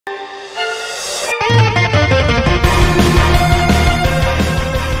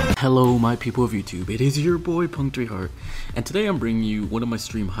Hello my people of YouTube, it is your boy Punk3Heart, and today I'm bringing you one of my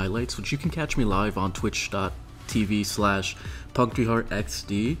stream highlights, which you can catch me live on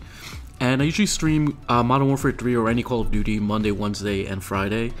twitch.tv/Punk3HeartXD. And I usually stream Modern Warfare 3 or any Call of Duty Monday, Wednesday, and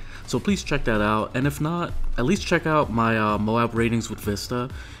Friday, so please check that out. And if not, at least check out my MOAB ratings with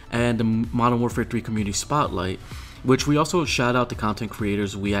Vista and the Modern Warfare 3 Community Spotlight, which we also shout out to content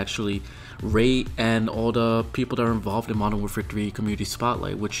creators we actually rate and all the people that are involved in Modern Warfare 3 Community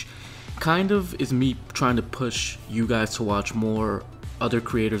Spotlight, which kind of is me trying to push you guys to watch more other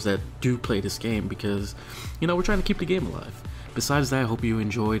creators that do play this game, because we're trying to keep the game alive. Besides that, I hope you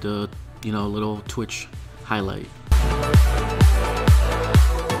enjoyed the little Twitch highlight.